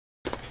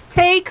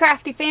Hey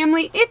crafty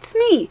family, it's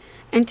me,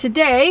 and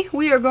today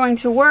we are going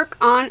to work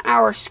on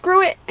our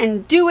Screw It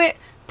and Do It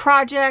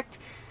project,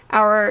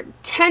 our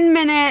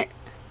 10-minute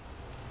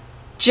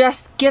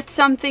just get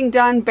something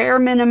done, bare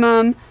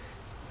minimum,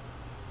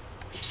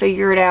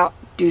 figure it out,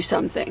 do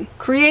something,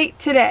 create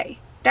today.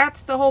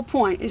 That's the whole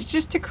point, is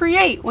just to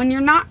create. When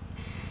you're not,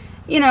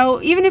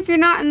 even if you're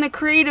not in the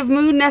creative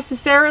mood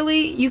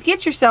necessarily, you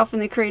get yourself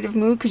in the creative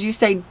mood because you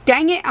say,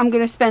 dang it, I'm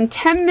going to spend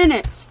 10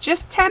 minutes,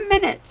 just 10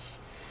 minutes.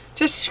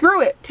 Just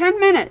screw it,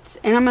 10 minutes,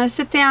 and I'm going to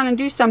sit down and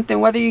do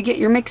something, whether you get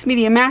your mixed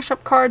media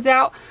mashup cards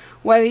out,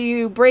 whether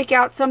you break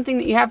out something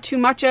that you have too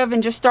much of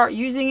and just start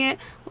using it.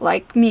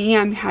 Like me,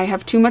 I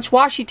have too much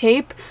washi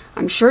tape.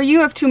 I'm sure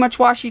you have too much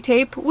washi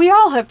tape. We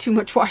all have too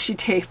much washi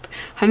tape.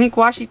 I think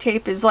washi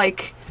tape is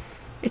like,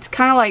 it's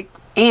kind of like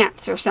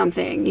ants or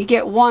something. You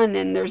get one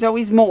and there's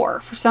always more.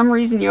 For some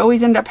reason, you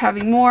always end up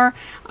having more.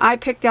 I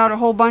picked out a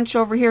whole bunch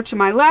over here to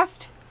my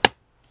left.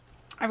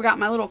 I've got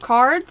my little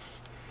cards.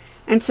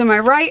 And to my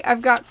right,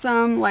 I've got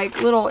some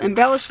like little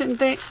embellishment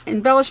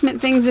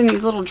things in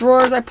these little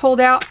drawers I pulled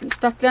out and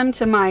stuck them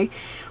to my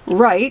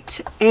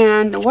right.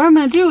 And what I'm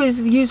going to do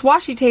is use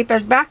washi tape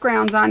as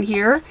backgrounds on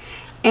here.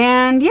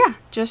 And yeah,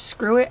 just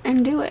screw it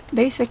and do it.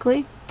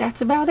 Basically,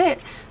 that's about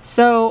it.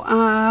 So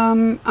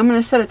I'm going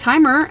to set a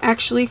timer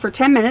actually for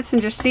 10 minutes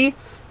and just see,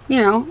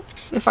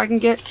 if I can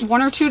get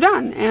one or two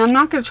done. And I'm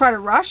not going to try to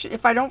rush.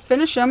 If I don't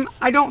finish them,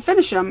 I don't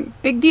finish them.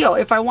 Big deal.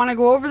 If I want to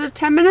go over the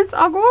 10 minutes,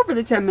 I'll go over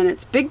the 10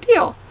 minutes. Big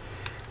deal.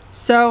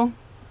 So,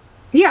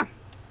 yeah.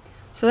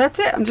 So that's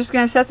it. I'm just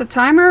going to set the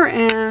timer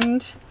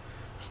and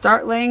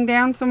start laying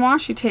down some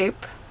washi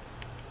tape.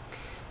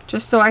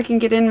 Just so I can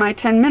get in my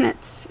 10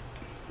 minutes.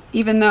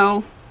 Even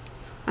though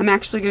I'm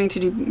actually going to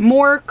do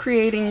more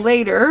creating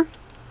later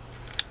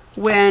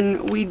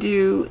when we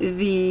do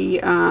the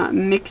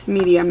mixed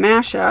media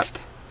mashup.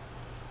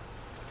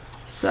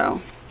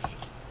 So,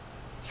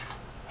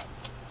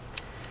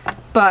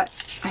 but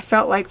I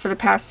felt like for the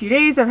past few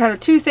days I've had a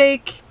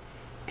toothache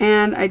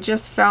and I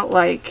just felt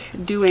like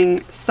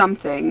doing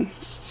something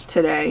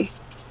today,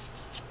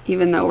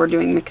 even though we're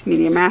doing mixed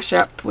media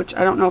mashup, which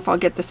I don't know if I'll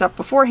get this up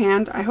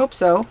beforehand. I hope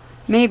so.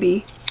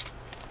 Maybe.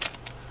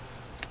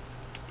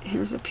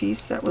 Here's a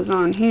piece that was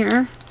on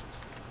here.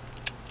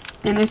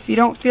 And if you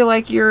don't feel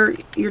like your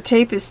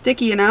tape is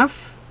sticky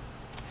enough,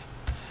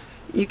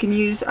 you can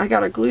use, I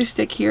got a glue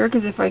stick here,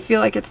 because if I feel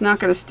like it's not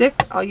going to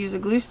stick, I'll use a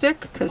glue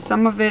stick, because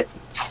some of it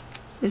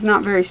is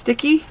not very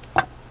sticky.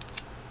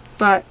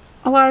 But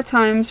a lot of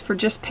times for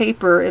just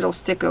paper, it'll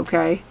stick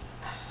okay.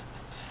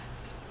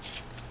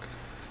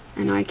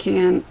 And I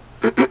can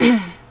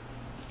get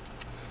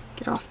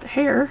off the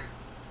hair.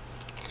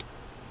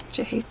 Don't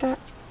you hate that?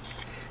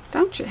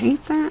 Don't you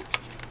hate that?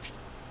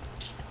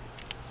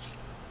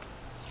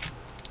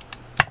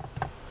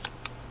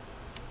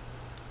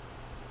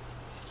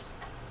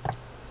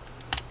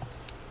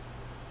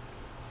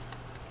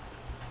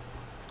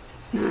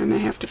 Now I may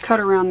have to cut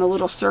around the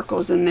little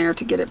circles in there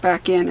to get it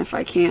back in if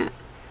I can't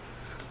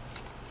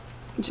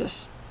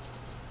just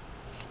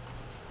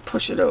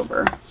push it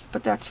over,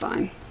 but that's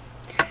fine.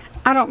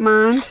 I don't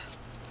mind.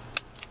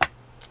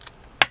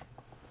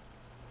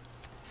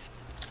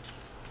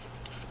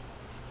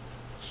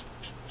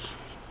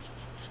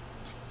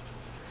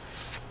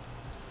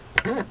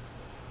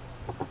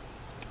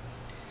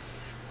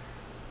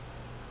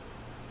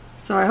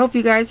 So I hope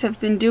you guys have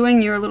been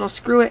doing your little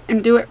screw it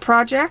and do it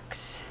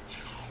projects.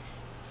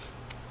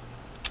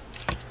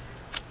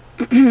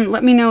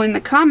 Let me know in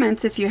the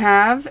comments if you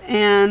have,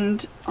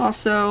 and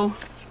also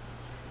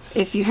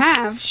if you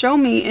have, show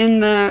me in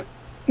the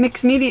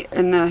mixed media,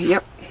 in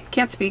the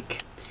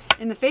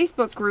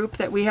Facebook group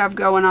that we have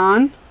going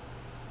on,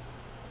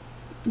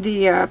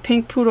 the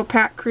Pink Poodle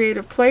Pack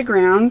Creative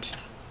Playground.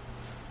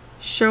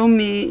 Show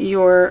me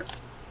your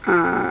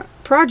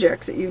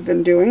projects that you've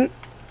been doing.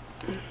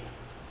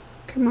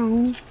 Come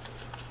on,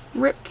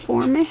 rip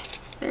for me.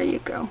 There you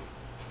go.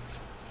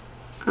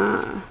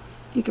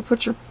 You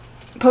can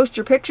post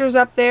your pictures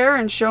up there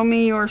and show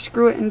me your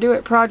screw it and do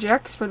it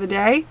projects for the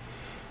day.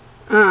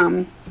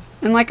 And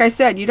like I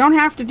said, you don't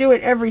have to do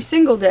it every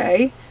single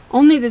day.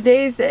 Only the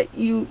days that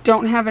you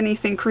don't have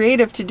anything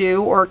creative to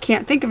do or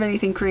can't think of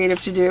anything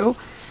creative to do.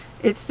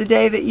 It's the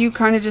day that you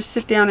kind of just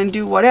sit down and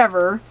do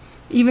whatever,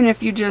 even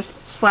if you just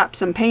slap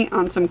some paint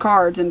on some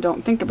cards and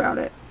don't think about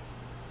it.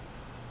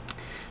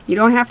 You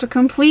don't have to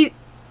complete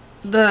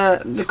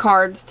the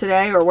cards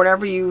today or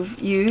whatever you've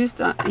used,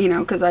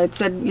 because I had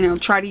said,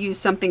 try to use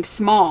something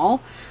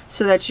small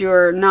so that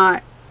you're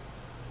not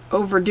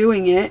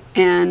overdoing it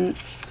and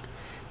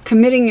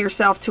committing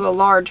yourself to a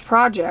large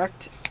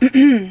project.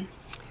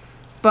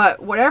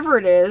 But whatever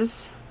it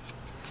is,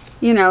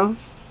 you don't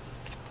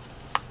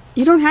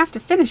have to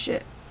finish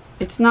it.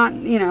 It's not,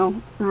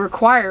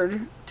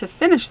 required to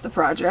finish the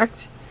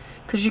project,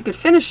 because you could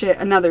finish it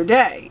another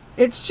day.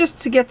 It's just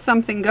to get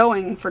something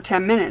going for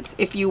 10 minutes.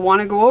 If you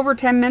want to go over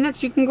 10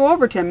 minutes, you can go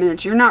over 10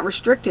 minutes. You're not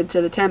restricted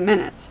to the 10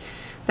 minutes.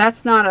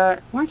 That's not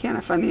a... Why can't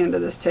I find the end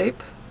of this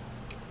tape?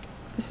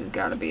 This has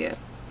got to be it.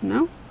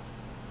 No?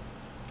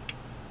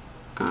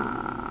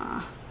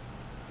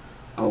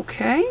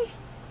 okay?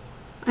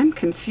 I'm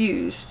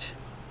confused.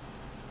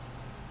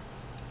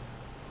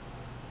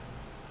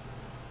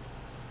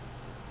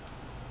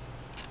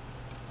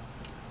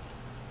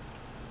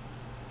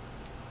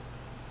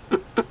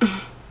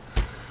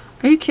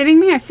 Are you kidding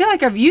me? I feel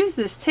like I've used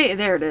this tape.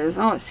 There it is.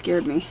 Oh, it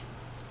scared me.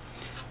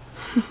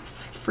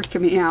 It's like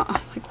freaking me out. I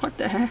was like, what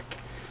the heck?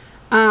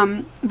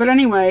 But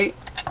anyway,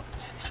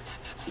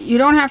 you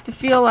don't have to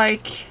feel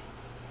like,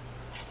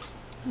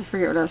 I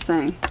forget what I was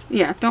saying.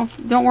 Yeah,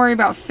 don't worry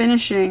about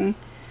finishing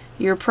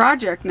your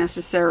project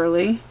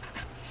necessarily.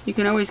 You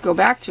can always go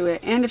back to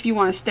it. And if you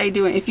want to stay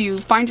doing, if you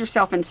find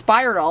yourself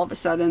inspired all of a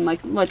sudden, like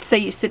let's say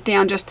you sit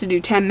down just to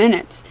do 10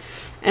 minutes,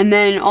 and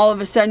then all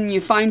of a sudden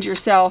you find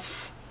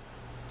yourself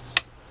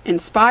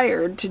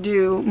inspired to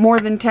do more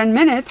than 10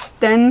 minutes,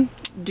 then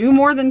do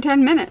more than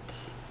 10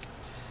 minutes.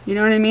 You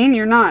know what I mean?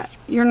 You're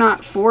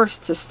not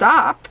forced to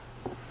stop,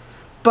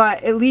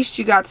 but at least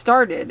you got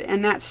started,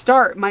 and that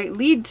start might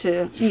lead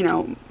to, you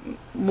know,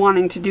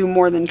 wanting to do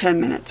more than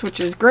 10 minutes, which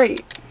is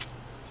great.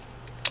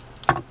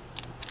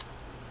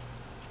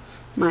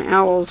 My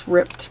owl's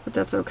ripped, but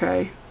that's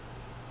okay.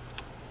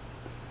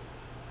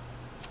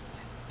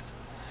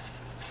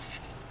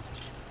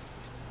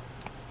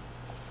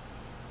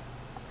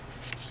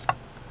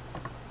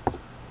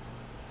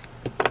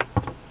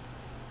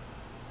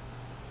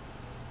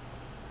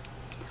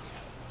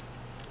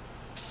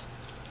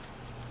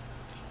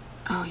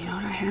 Oh, you know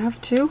what I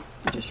have too?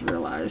 I just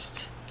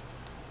realized.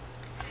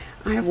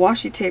 I have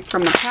washi tape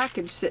from a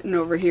package sitting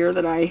over here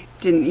that I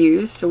didn't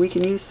use, so we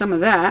can use some of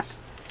that.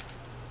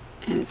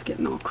 And it's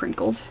getting all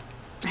crinkled.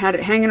 I had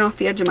it hanging off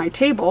the edge of my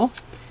table,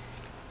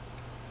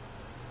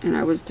 and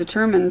I was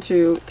determined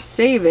to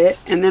save it,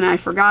 and then I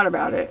forgot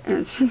about it, and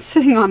it's been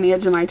sitting on the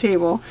edge of my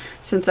table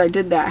since I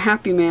did that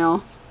Happy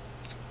Mail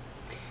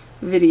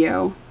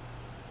video.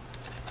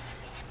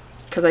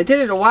 Because I did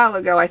it a while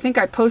ago. I think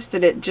I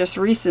posted it just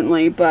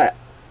recently, but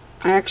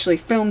I actually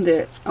filmed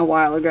it a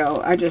while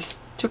ago. I just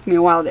took me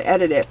a while to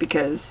edit it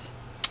because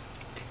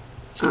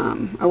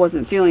I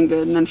wasn't feeling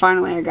good, and then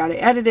finally I got it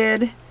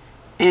edited,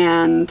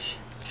 and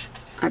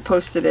I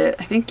posted it,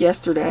 I think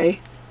yesterday,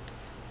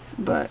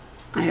 but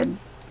I had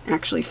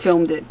actually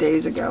filmed it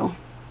days ago.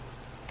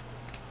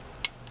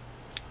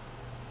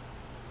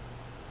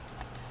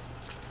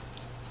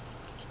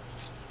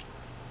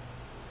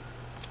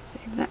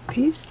 Save that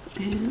piece,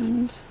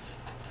 and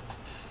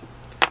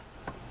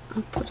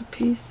I'll put a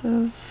piece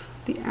of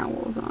the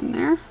owls on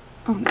there.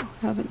 Oh no,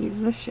 I haven't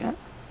used this yet.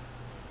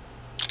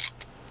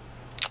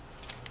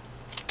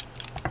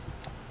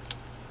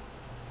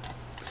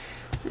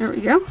 There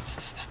we go.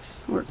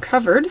 We're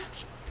covered.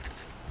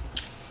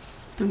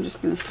 I'm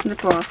just going to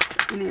snip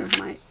off any of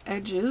my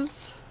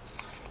edges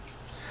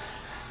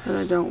that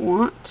I don't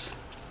want.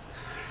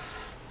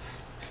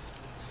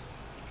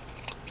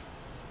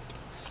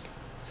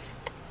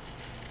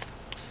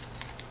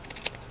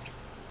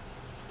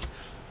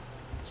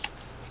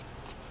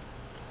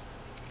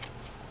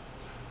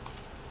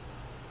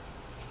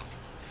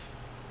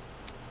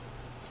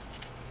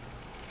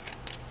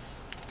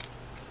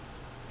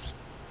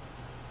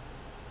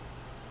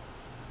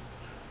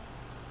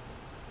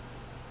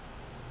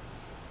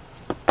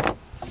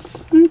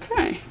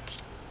 Okay.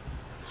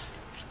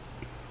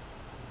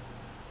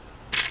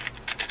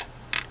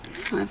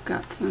 I've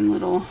got some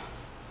little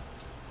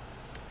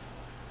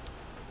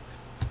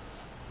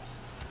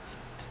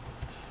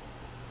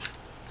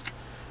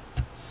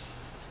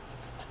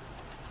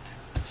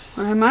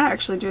what I might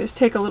actually do is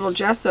take a little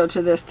gesso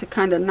to this to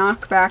kind of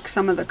knock back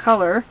some of the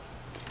color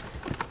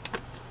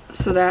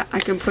so that I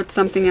can put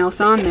something else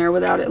on there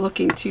without it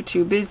looking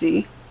too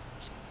busy.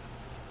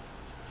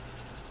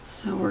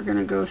 So we're going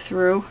to go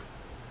through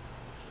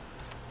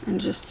and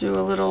just do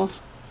a little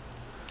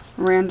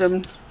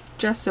random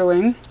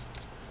gessoing,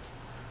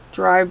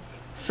 dry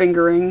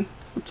fingering,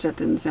 which that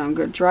didn't sound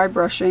good, dry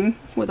brushing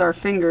with our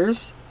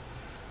fingers.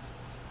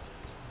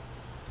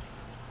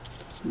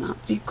 Let's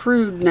not be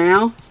crude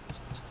now.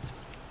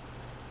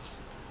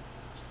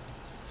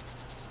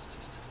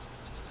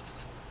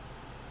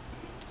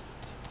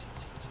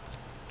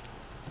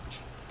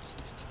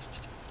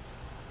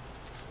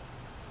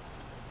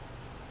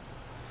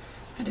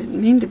 I didn't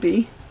mean to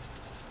be.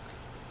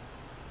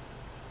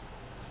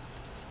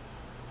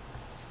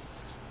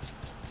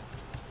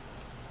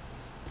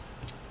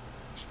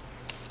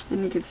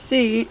 And you can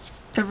see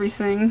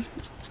everything.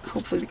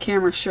 Hopefully the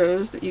camera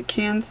shows that you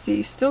can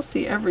see, still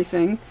see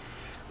everything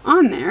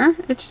on there.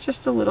 It's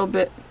just a little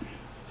bit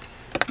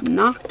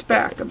knocked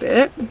back a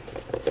bit,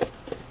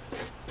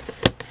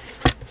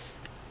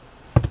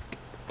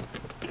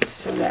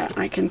 so that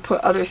I can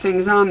put other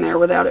things on there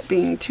without it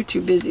being too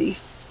busy.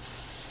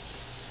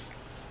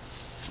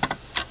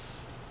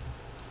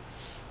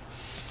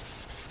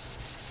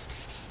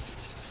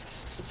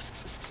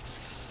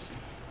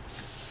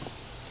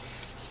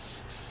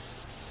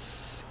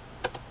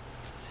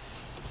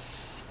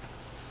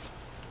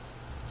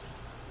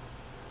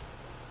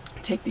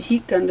 Take the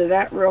heat gun to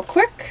that real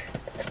quick.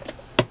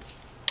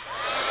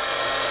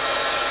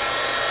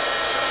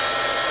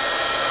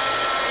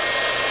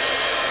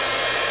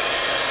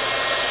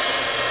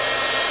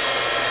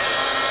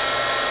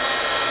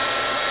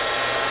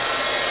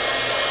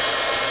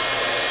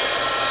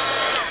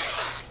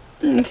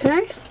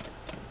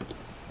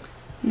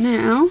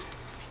 now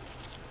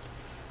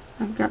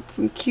I've got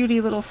some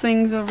cutie little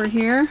things over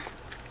here,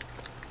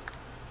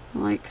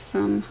 like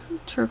some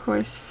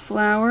turquoise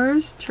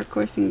flowers,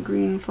 turquoise and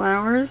green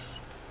flowers.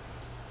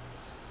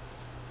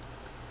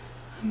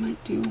 I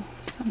might do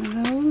some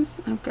of those.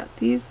 I've got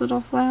these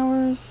little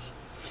flowers.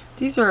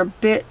 These are a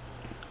bit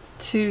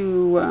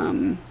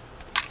too,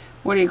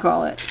 what do you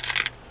call it?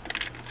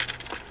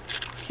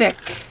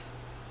 Thick.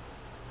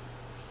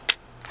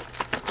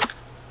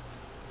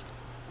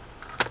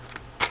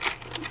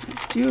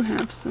 I do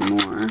have some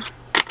more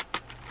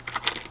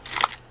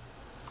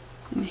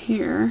in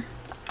here.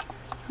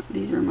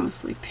 These are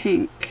mostly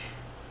pink.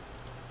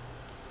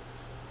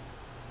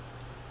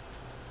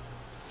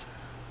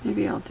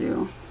 Maybe I'll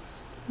do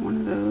one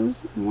of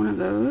those and one of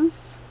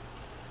those.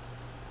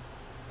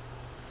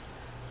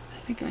 I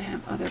think I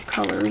have other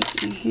colors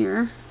in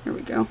here. Here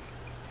we go.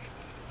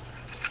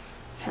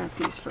 I've had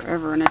these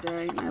forever and a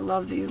day, and I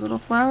love these little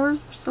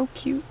flowers. They're so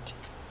cute.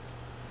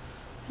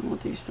 And we'll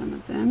do some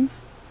of them.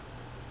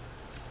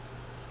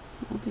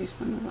 We'll do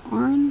some of the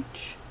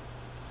orange.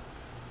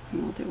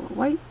 And we'll do a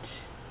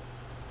white.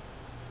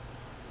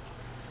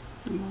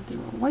 And we'll do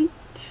a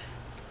white.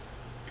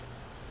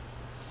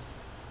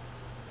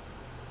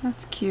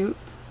 That's cute.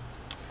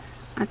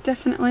 I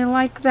definitely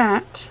like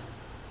that.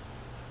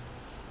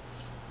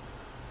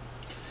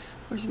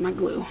 Where's my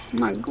glue?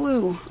 My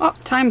glue. Oh,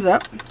 time's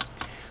up.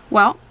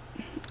 Well,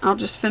 I'll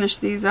just finish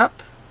these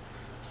up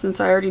since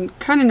I already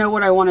kind of know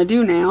what I want to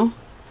do now.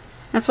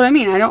 That's what I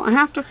mean. I don't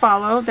have to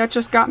follow. That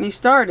just got me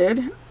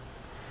started.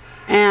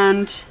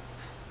 And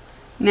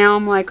now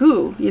I'm like,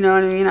 ooh, you know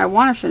what I mean? I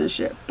want to finish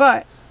it.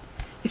 But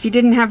if you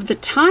didn't have the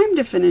time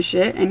to finish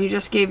it and you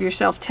just gave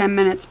yourself 10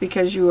 minutes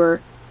because you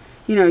were,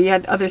 you know, you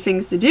had other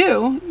things to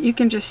do, you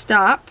can just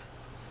stop,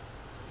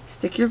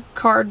 stick your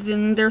cards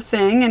in their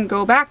thing and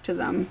go back to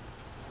them.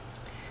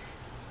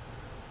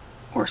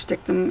 Or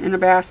stick them in a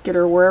basket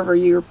or wherever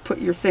you put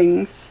your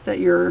things that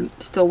you're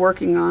still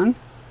working on.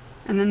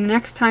 And then the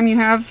next time you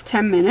have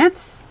 10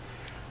 minutes,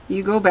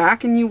 you go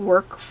back and you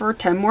work for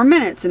 10 more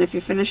minutes. And if you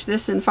finish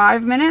this in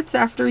 5 minutes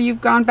after you've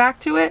gone back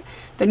to it,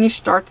 then you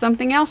start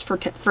something else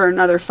for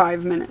another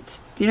 5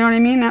 minutes. Do you know what I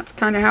mean? That's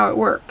kind of how it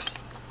works.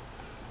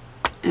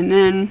 And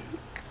then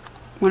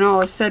when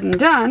all is said and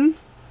done,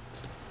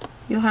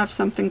 you'll have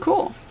something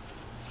cool.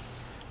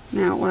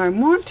 Now what I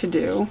want to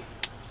do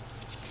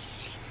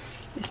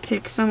is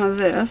take some of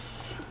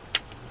this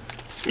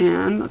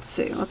and let's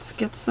see, let's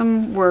get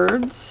some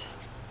words.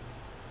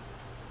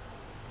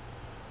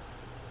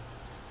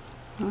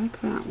 I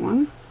like that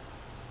one.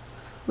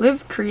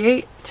 Live,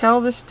 create,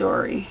 tell the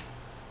story.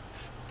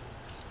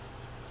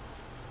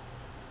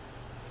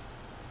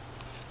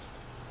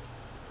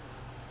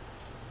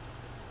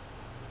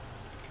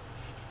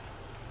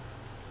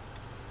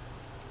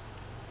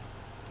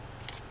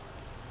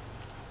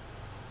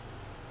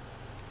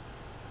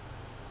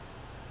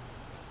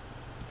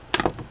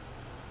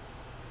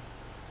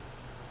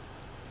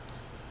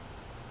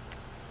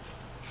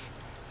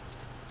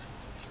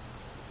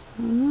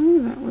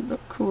 That would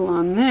look cool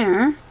on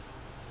there.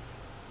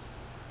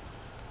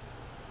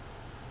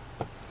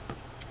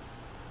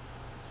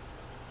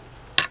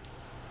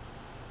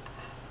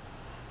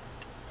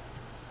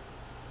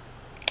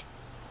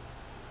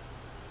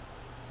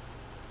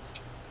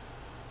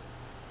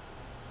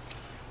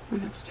 I'd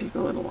have to take a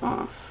little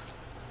off.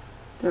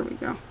 There we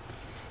go.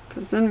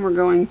 Because then we're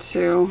going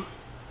to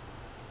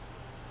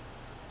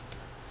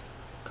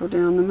go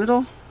down the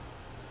middle.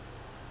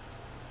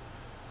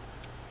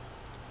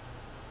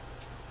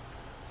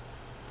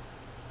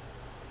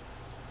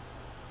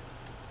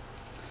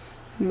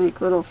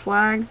 Make little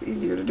flags,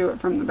 easier to do it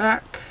from the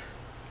back.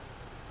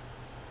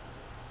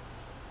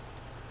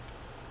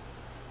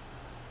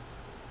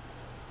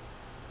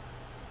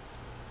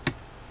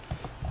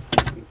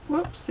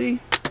 Whoopsie.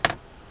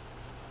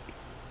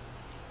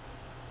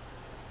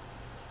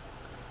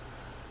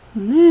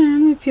 And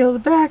then we peel the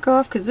back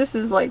off because this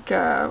is like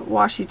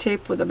washi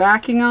tape with a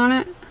backing on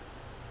it.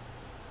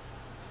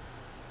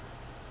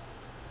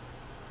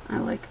 I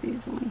like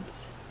these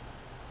ones.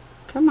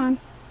 Come on.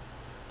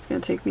 It's going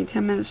to take me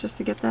 10 minutes just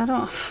to get that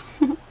off.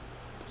 And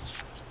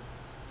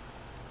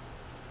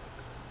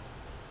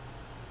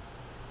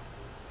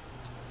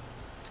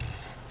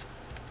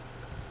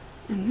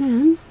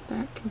then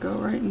that can go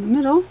right in the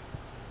middle.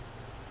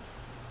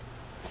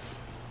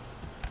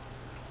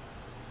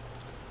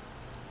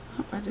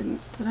 Hope I didn't.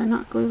 Did I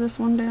not glue this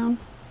one down?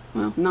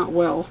 Well, not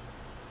well.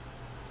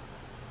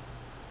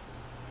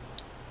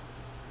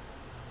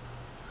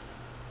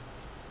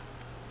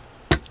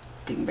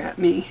 Dingbat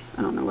me.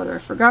 I don't know whether I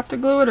forgot to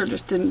glue it or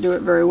just didn't do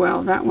it very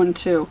well. That one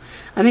too.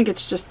 I think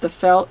it's just the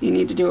felt. You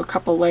need to do a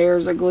couple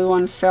layers of glue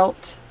on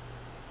felt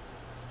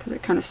because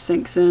it kind of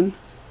sinks in.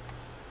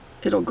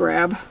 It'll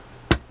grab.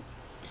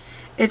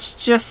 It's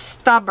just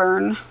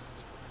stubborn.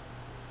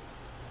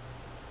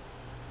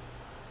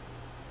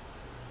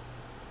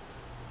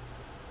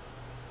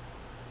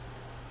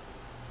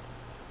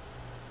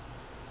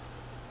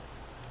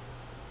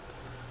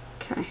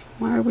 Okay,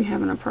 why are we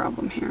having a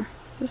problem here?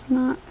 Is this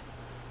not?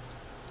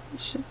 It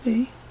should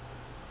be.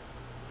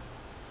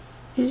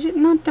 Is it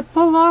not the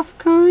pull-off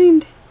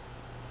kind?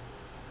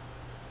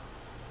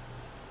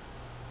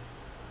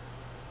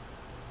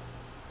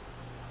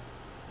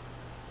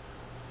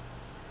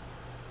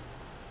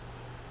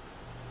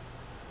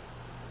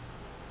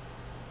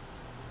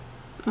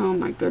 Oh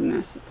my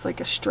goodness, it's like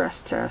a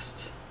stress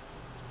test.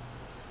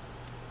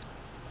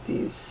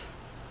 These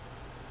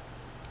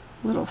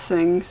little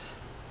things.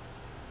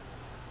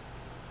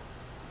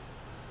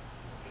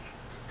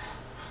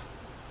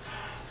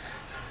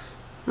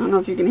 I don't know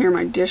if you can hear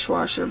my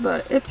dishwasher,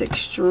 but it's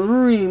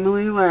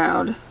extremely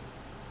loud.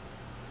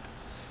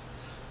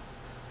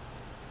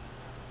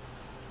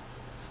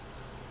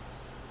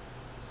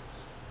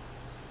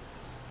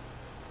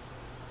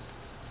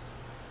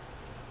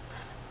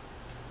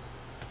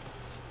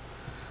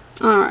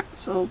 Alright,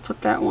 so we'll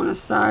put that one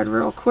aside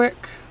real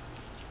quick.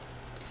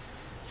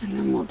 And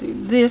then we'll do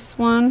this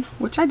one,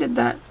 which I did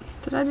that.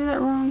 Did I do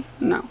that wrong?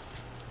 No.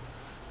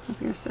 I was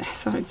going to say, I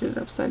thought I did it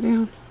upside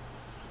down.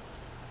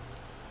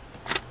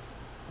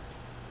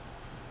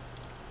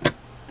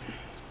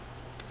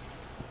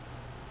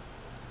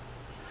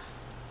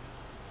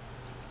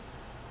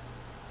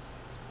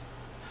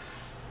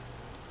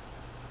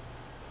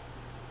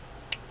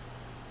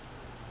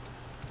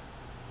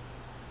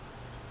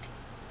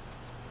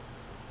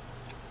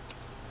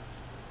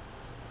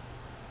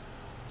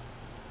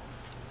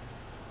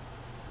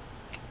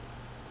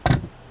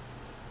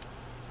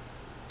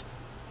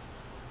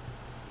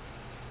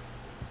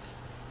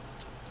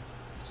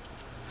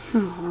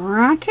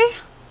 Alrighty.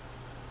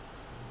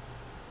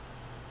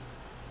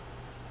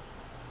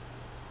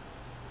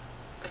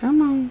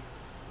 Come on.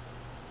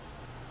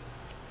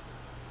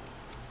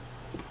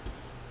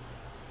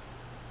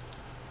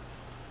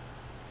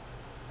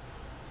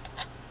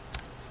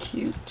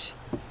 Cute.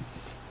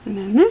 And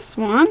then this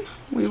one,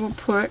 we will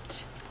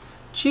put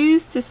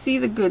choose to see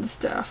the good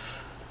stuff.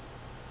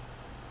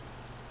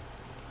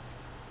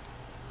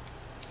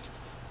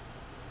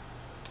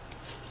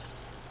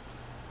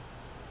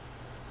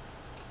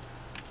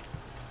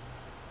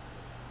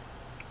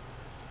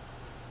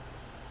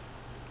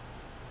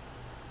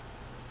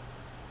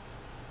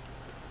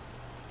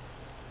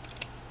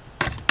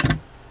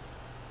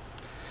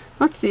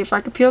 Let's see if I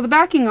could peel the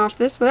backing off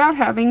this without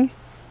having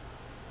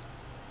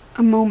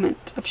a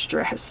moment of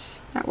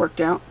stress. That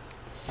worked out.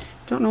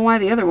 Don't know why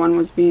the other one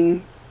was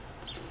being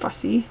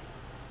fussy.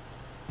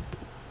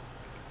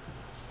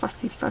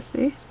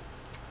 Fussy.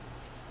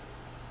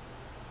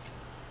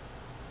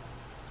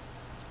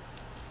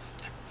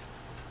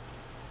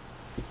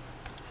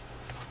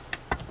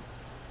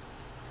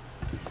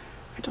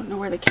 I don't know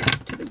where the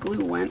cap to the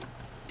glue went.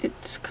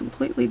 It's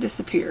completely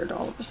disappeared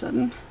all of a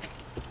sudden.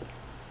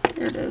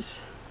 There it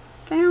is.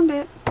 Found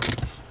it.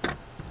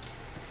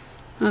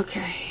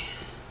 Okay.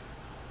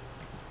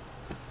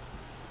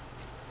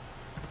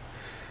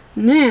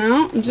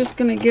 Now I'm just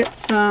going to get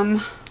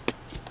some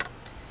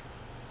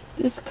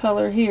this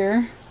color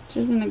here, which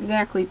isn't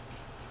exactly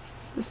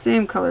the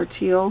same color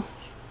teal.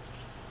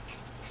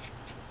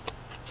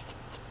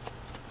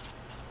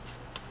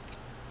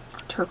 Or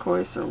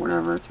turquoise or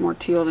whatever. It's more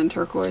teal than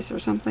turquoise or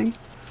something.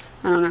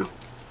 I don't know.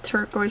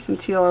 Turquoise and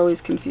teal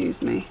always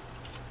confuse me.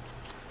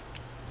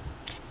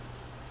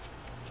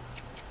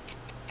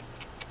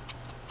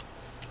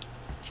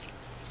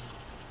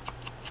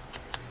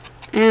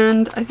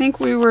 And I think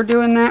we were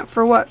doing that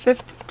for what,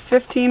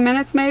 15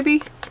 minutes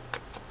maybe?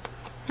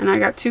 And I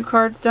got 2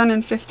 cards done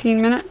in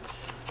 15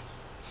 minutes.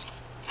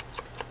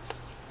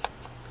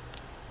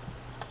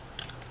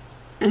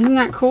 Isn't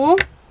that cool?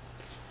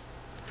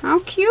 How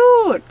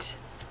cute!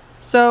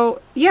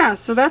 So, yeah,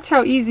 so that's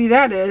how easy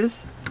that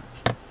is.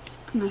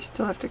 And I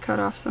still have to cut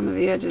off some of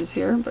the edges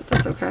here, but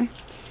that's okay.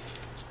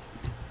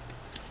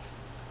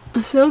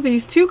 So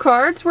these 2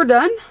 cards were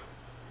done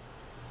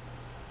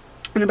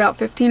in about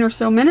 15 or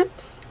so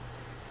minutes,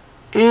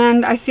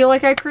 and I feel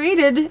like I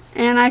created,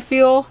 and I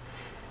feel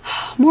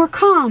more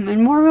calm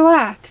and more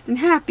relaxed and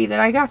happy that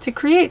I got to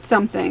create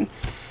something.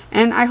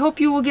 And I hope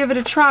you will give it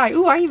a try.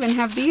 Ooh, I even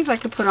have these I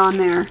could put on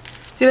there.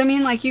 See what I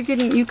mean? Like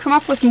you come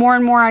up with more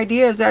and more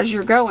ideas as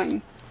you're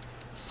going.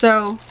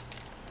 So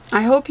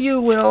I hope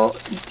you will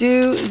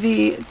do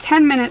the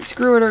 10-minute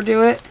screw it or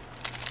do it.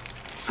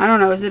 I don't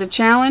know, is it a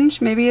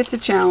challenge? Maybe it's a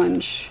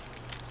challenge.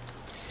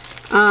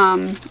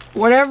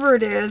 Whatever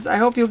it is, I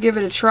hope you'll give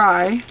it a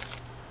try.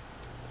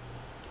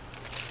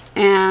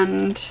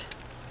 And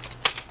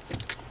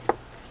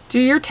do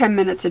your 10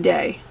 minutes a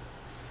day.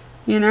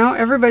 You know,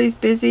 everybody's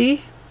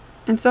busy,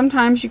 and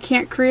sometimes you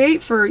can't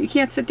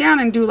sit down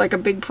and do like a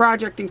big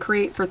project and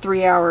create for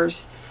 3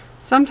 hours.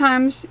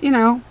 Sometimes, you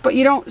know, but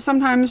you don't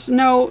sometimes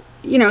know,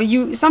 you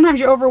know,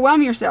 sometimes you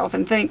overwhelm yourself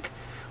and think,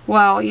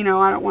 well, you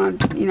know, I don't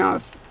want to, you know,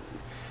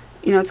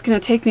 it's going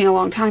to take me a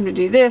long time to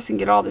do this and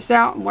get all this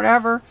out and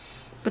whatever.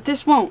 But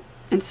this won't.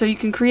 And so you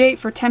can create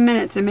for 10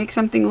 minutes and make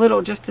something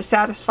little just to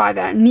satisfy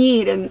that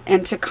need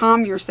and to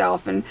calm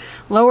yourself and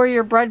lower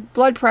your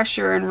blood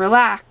pressure and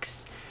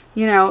relax.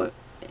 You know,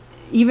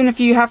 even if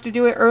you have to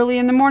do it early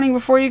in the morning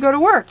before you go to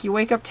work, you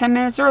wake up 10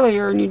 minutes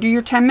earlier and you do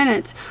your 10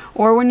 minutes.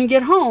 Or when you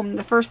get home,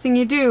 the first thing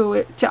you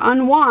do to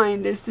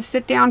unwind is to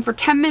sit down for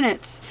 10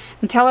 minutes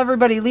and tell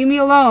everybody, leave me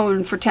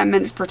alone for 10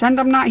 minutes. Pretend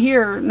I'm not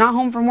here, not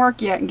home from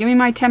work yet, and give me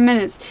my 10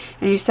 minutes.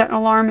 And you set an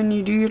alarm and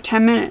you do your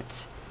 10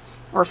 minutes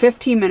or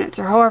 15 minutes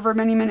or however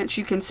many minutes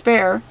you can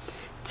spare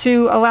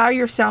to allow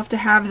yourself to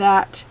have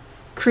that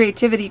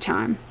creativity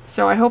time.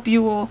 So I hope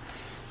you will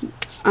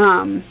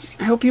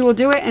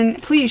do it,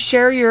 and please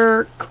share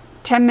your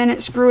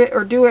 10-minute screw it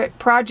or do it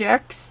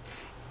projects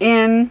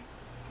in,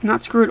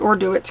 not screw it or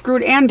do it, screw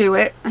it and do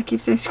it. I keep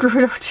saying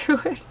screw it or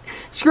do it.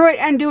 Screw it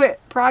and do it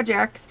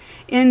projects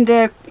in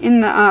the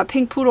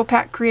Pink Poodle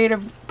Pack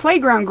Creative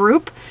Playground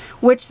group,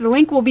 which the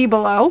link will be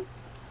below,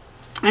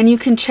 and you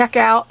can check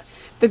out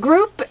the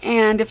group.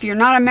 And if you're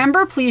not a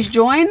member, please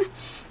join.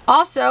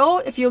 Also,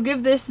 if you'll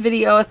give this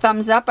video a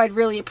thumbs up, I'd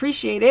really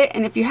appreciate it.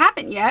 And if you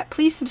haven't yet,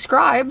 please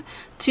subscribe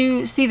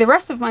to see the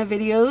rest of my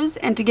videos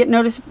and to get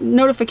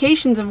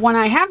notifications of when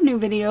I have new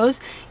videos.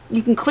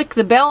 You can click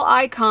the bell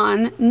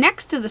icon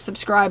next to the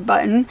subscribe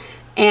button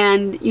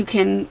and you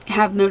can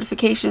have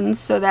notifications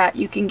so that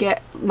you can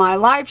get my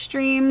live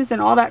streams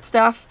and all that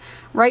stuff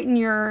right in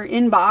your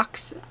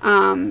inbox,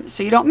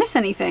 so you don't miss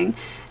anything.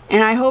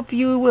 And I hope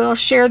you will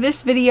share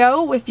this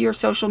video with your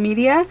social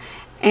media.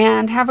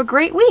 And have a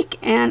great week,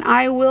 and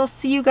I will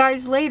see you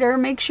guys later.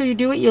 Make sure you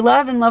do what you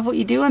love and love what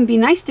you do and be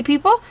nice to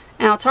people,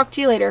 and I'll talk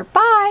to you later.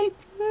 Bye!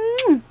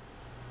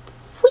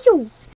 Woo-yoo.